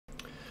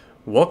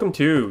Welcome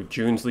to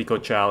June's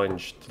Leetcode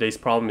Challenge. Today's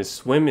problem is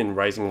swim in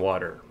rising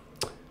water.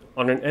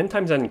 On an n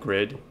times n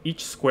grid,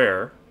 each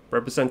square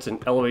represents an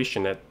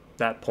elevation at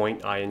that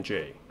point I and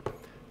j.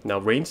 Now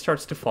rain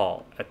starts to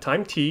fall. At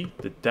time t,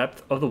 the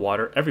depth of the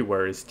water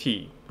everywhere is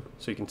t.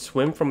 So you can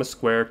swim from a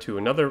square to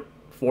another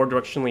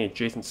four-directionally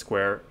adjacent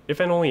square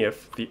if and only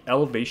if the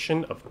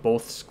elevation of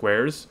both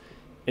squares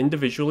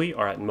individually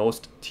are at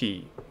most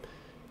t.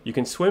 You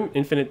can swim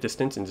infinite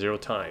distance in 0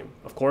 time.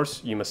 Of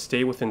course, you must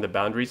stay within the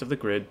boundaries of the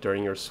grid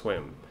during your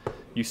swim.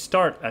 You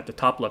start at the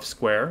top left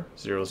square,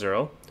 0,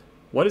 0.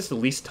 What is the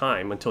least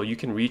time until you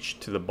can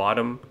reach to the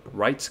bottom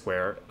right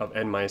square of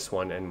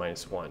n-1,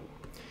 n-1?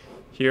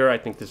 Here, I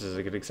think this is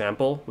a good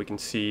example. We can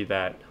see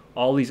that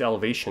all these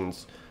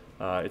elevations,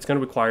 it's going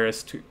to require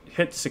us to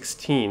hit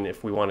 16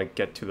 if we want to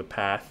get to the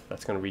path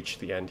that's going to reach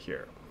the end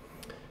here.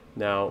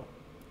 Now,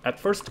 at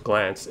first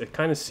glance, it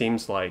kind of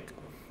seems like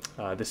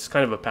this is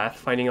kind of a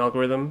path-finding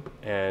algorithm,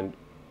 and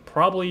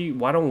probably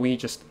why don't we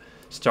just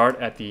start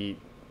at the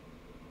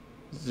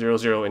 0,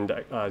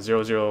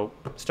 0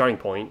 starting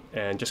point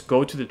and just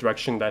go to the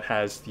direction that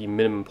has the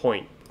minimum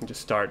point. We can just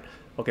start,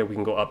 okay, we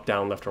can go up,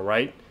 down, left, or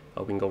right.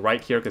 We can go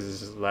right here because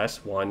this is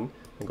less, 1,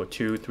 and go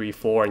 2, 3,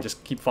 4, and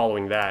just keep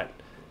following that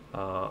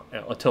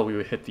until we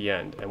would hit the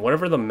end. And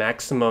whatever the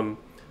maximum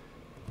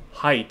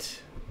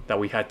height that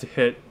we had to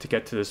hit to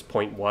get to this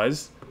point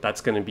was,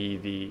 that's going to be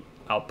the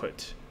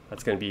output.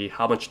 That's going to be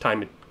how much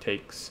time it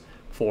takes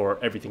for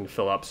everything to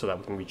fill up so that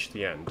we can reach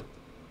the end.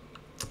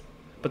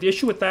 But the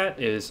issue with that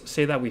is,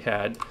 say that we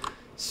had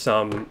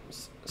some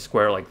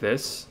square like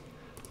this.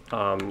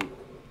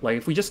 Like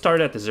if we just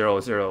started at the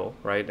 0, 0,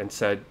 right, and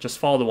said just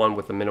follow the one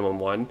with the minimum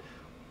 1,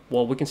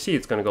 well, we can see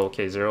it's going to go,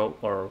 okay, 0,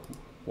 or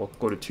we'll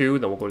go to 2,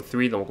 then we'll go to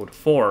 3, then we'll go to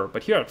 4.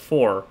 But here at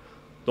 4,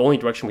 the only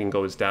direction we can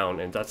go is down,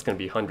 and that's going to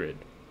be 100.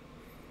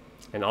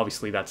 And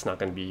obviously that's not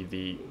going to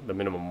be the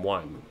minimum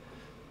 1.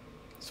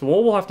 So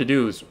what we'll have to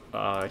do is,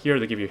 here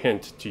to give you a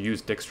hint, to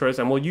use Dijkstra's,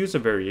 and we'll use a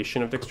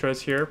variation of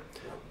Dijkstra's here.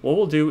 What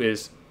we'll do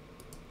is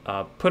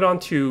put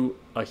onto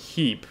a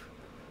heap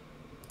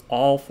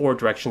all 4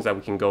 directions that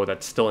we can go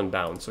that's still in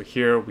bounds. So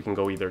here we can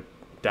go either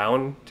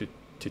down to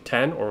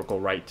 10 or go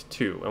right to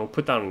 2, and we'll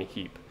put that on a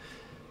heap.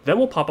 Then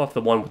we'll pop off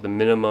the one with the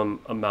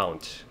minimum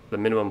amount, the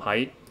minimum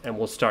height, and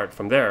we'll start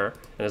from there.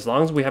 And as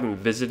long as we haven't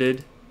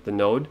visited the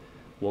node,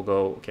 we'll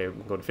go, okay, we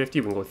can go to 50,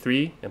 we can go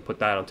 3, and put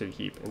that onto the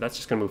heap. And that's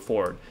just going to move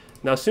forward.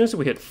 Now, as soon as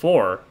we hit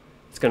 4,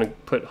 it's going to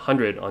put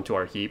 100 onto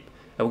our heap.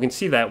 And we can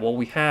see that, well,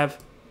 we have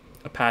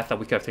a path that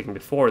we could have taken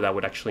before that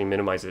would actually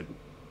minimize it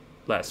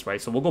less, right?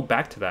 So we'll go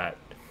back to that.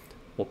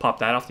 We'll pop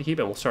that off the heap,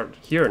 and we'll start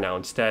here now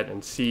instead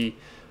and see,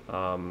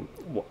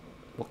 we'll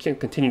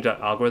continue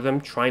that algorithm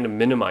trying to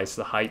minimize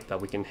the height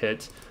that we can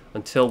hit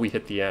until we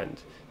hit the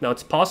end. Now,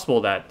 it's possible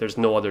that there's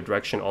no other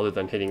direction other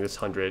than hitting this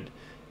 100,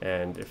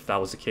 and if that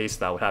was the case,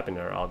 that would happen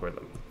in our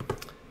algorithm.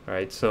 All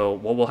right, so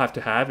what we'll have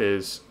to have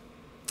is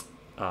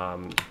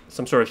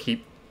some sort of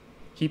heap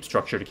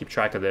structure to keep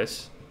track of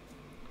this,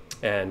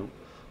 and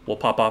we'll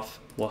pop off.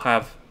 We'll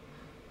have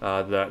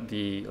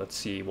let's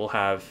see, we'll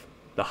have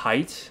the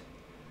height.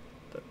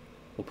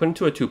 We'll put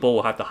into a tuple.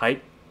 We'll have the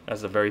height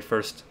as the very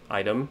first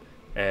item,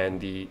 and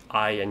the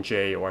I and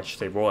j, or I should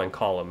say row and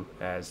column,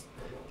 as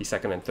the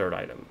second and third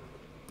item.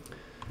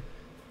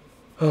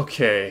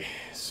 Okay,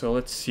 so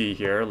let's see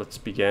here. Let's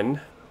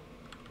begin.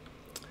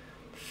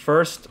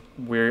 First,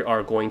 we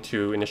are going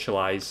to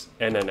initialize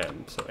n and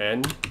m. So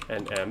n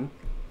and m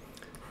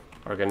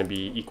are going to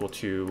be equal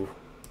to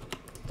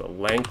the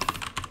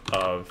length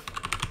of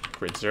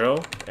grid 0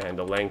 and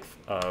the length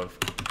of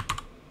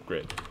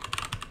grid.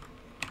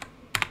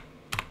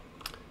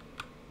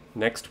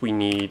 Next, we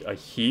need a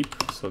heap.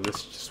 So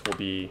this just will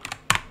be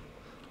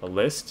a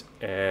list.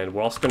 And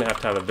we're also going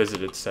to have a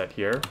visited set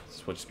here.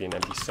 This will just be an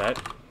empty set.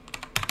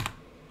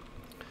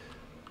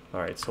 All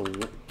right, so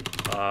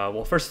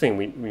well, first thing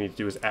we need to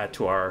do is add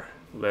to our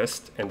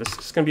list, and this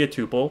is going to be a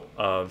tuple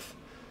of,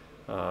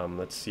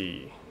 let's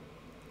see,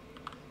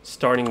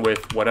 starting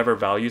with whatever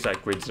values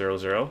at grid 0,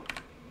 0,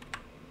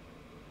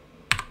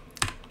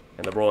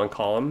 and the row and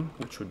column,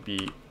 which would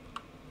be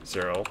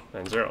 0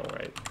 and 0,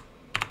 right?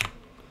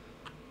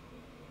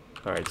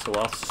 All right, so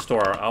we'll also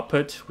store our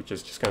output, which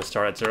is just going to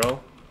start at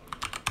 0.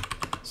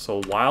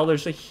 So while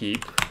there's a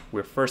heap,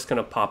 we're first going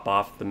to pop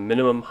off the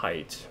minimum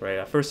height, right?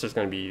 At first, there's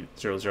going to be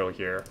 0, 0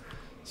 here.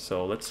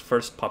 So let's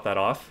first pop that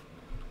off.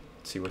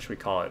 Let's see, what should we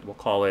call it? We'll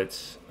call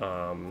it,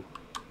 I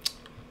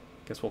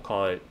guess we'll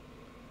call it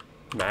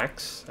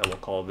max, and we'll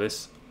call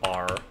this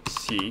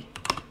RC.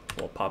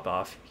 We'll pop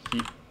off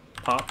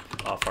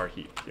our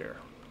heap here.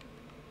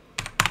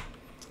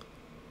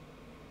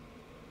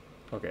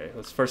 Okay,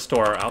 let's first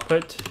store our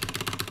output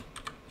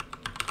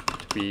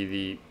to be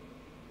the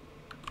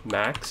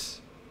max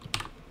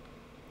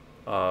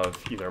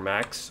of either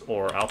max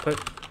or output.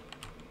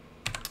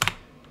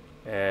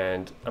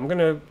 And I'm going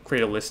to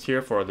create a list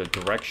here for the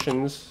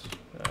directions.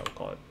 We'll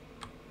call it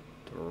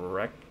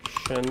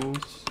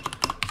directions.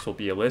 This will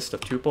be a list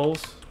of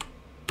tuples.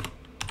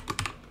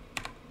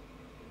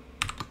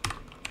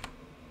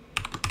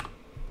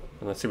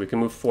 And let's see, we can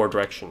move 4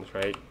 directions,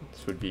 right?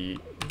 This would be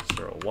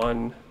 0,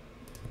 1,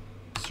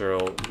 0,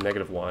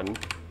 -1,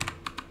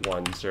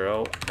 1,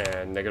 0,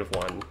 and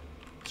 -1,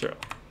 0.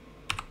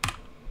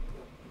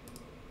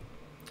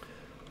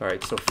 All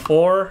right, so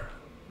for,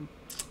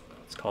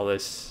 let's call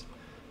this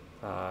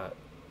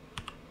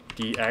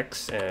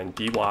dx and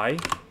dy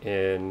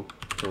in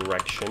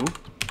direction.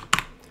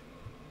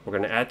 We're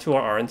going to add to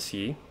our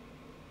RNC.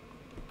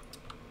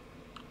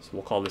 So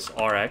we'll call this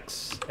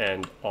Rx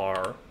and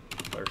R,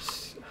 or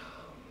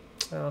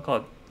I'll call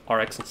it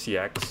Rx and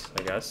Cx,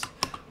 I guess,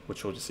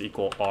 which will just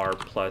equal R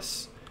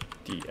plus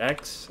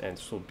dx, and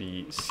this will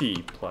be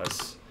C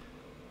plus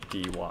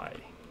dy.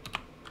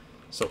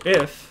 So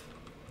if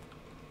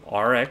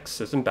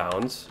Rx is in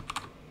bounds,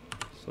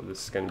 so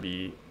this is going to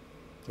be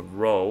the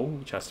row,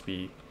 which has to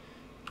be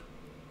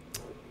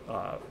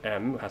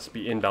M, has to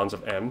be in bounds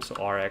of M, so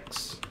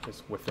Rx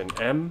is within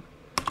M,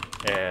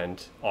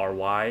 and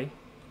Ry,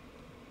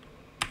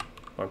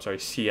 or I'm sorry,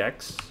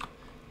 Cx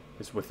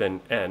is within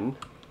N,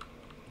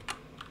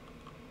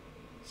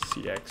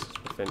 Cx is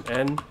within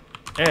N,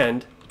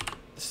 and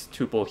this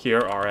tuple here,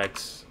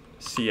 Rx,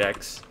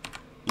 Cx,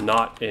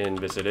 not in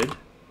visited.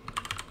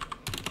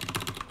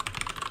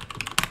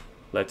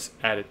 Let's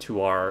add it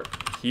to our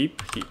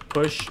heap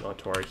push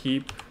onto our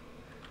heap.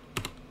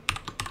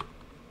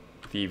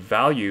 The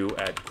value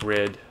at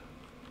grid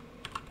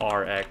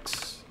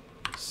Rx,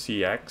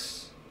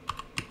 Cx,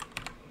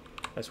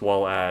 as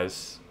well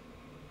as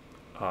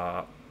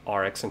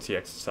Rx and Cx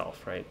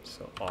itself, right?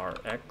 So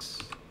Rx,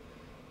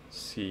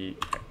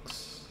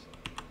 Cx.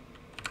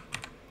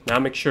 Now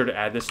make sure to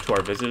add this to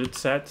our visited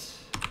set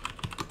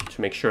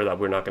to make sure that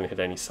we're not going to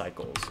hit any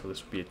cycles. So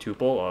this would be a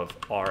tuple of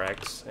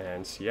Rx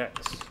and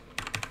Cx.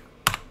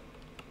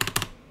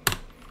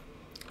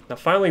 Now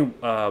finally,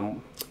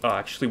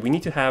 actually we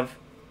need to have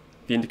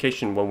the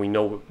indication when we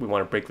know we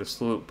want to break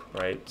this loop,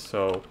 right?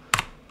 So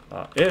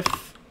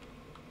if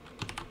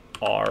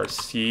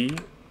RC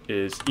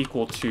is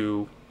equal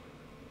to,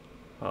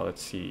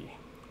 let's see,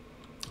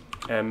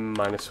 M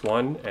minus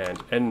 1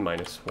 and N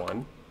minus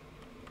 1,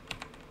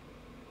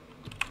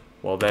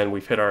 well then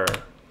we've hit our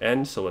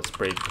end, so let's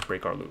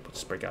break our loop.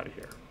 Let's break out of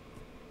here.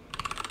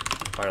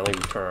 Finally,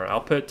 return our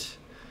output,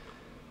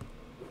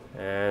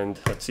 and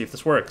let's see if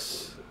this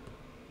works.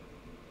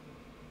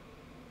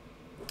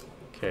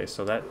 Okay,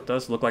 so that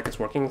does look like it's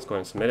working. Let's go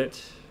ahead and submit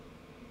it.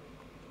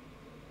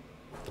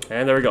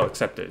 And there we go,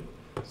 accepted.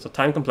 So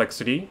time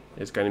complexity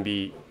is going to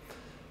be,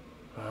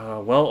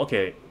 well,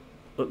 okay,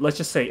 let's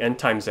just say n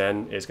times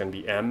n is going to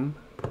be m.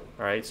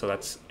 All right, so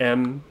that's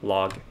m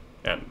log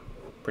m,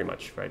 pretty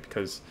much, right?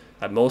 Because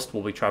at most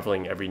we'll be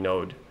traveling every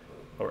node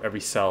or every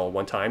cell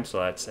one time, so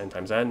that's n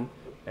times n.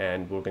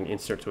 And we're going to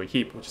insert to a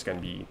heap, which is going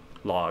to be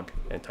log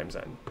n times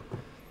n.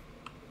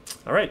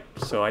 All right,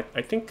 so I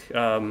think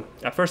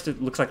at first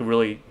it looks like a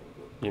really,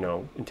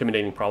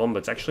 intimidating problem, but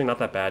it's actually not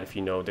that bad if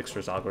you know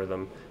Dijkstra's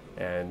algorithm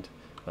and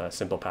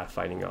simple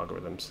pathfinding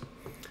algorithms.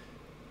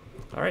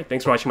 All right,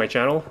 thanks for watching my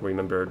channel.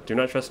 Remember, do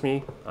not trust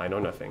me, I know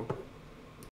nothing.